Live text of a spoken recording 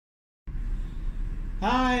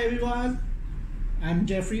Hi everyone, I'm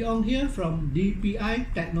Jeffery Ong here from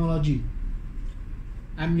DPI Technology.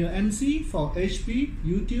 I'm your MC for HP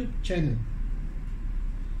YouTube channel.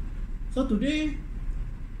 So today,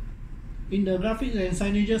 in the Graphic and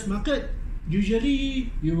Signage Market, usually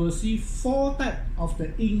you will see 4 types of the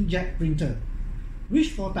inkjet printer.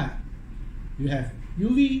 Which 4 types? You have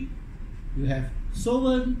UV, you have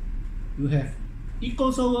Solvent, you have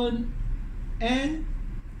Eco-Solvent, and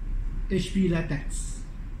HP Latex.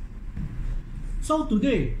 So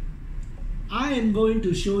today, I am going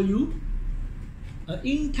to show you an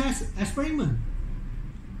ink test experiment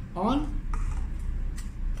on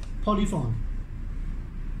polyfoam.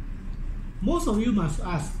 Most of you must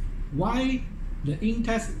ask why the ink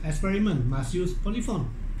test experiment must use polyfoam.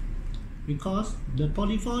 Because the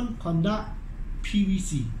polyfoam conduct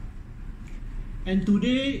PVC. And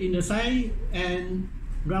today in the sign and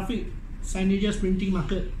graphic signage printing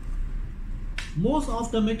market, most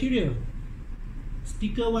of the material,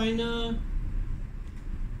 sticker vinyl,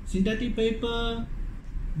 synthetic paper,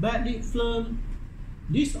 backlit film,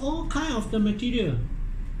 these all kind of the material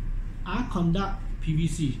are conduct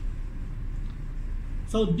PVC.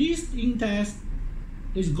 So this ink test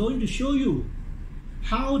is going to show you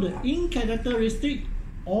how the ink characteristic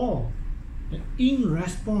or the ink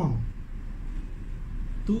response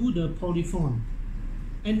to the polyfoam.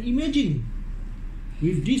 And imagine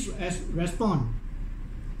with this response,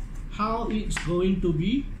 how it's going to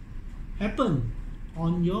be happen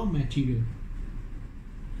on your material.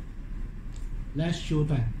 Let's show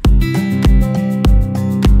time.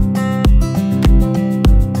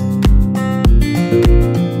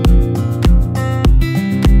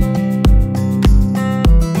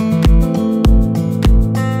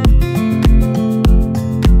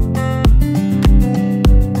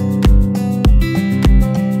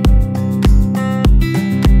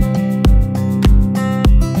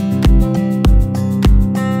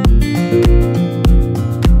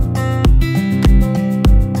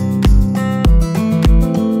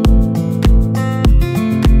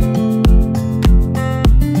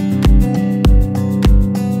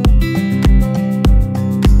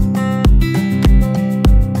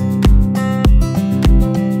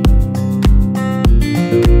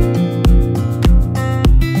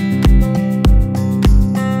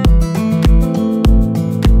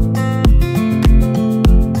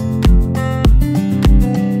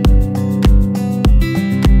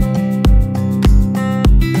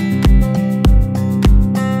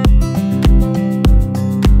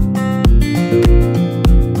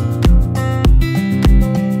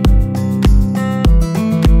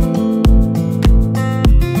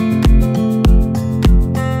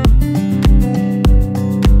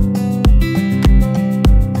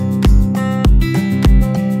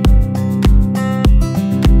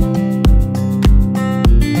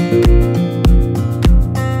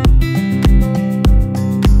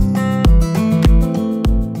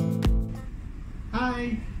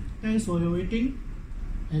 Thanks for your waiting,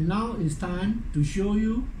 and now it's time to show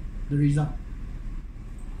you the result.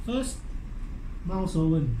 First, mouse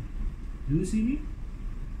solvent. Do you see me?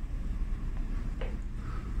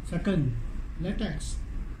 Second, latex.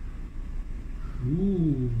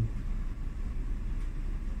 Ooh.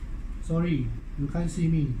 Sorry, you can't see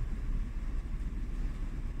me.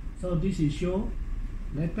 So this is show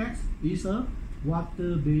latex is a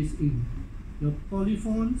water-based ink. Your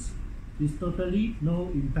polyfoams is totally no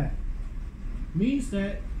impact. Means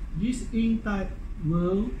that this ink type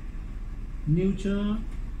will neutral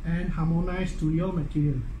and harmonize to your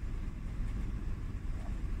material.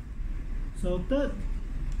 So third,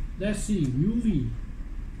 let's see UV.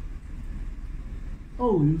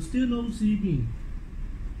 Oh, you still don't see me.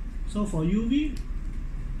 So for UV,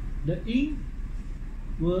 the ink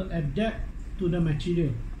will adapt to the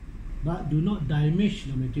material but do not damage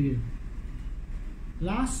the material.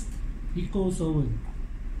 Last, Eco-Solvent.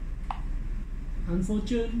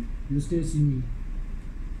 Unfortunately, you still see me.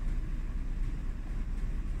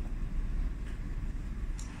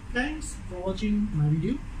 Thanks for watching my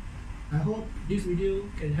video. I hope this video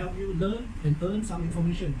can help you learn and earn some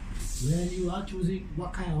information when you are choosing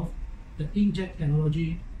what kind of the inkjet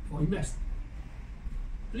technology for invest.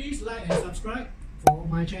 Please like and subscribe for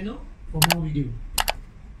my channel for more videos.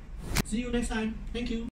 See you next time. Thank you.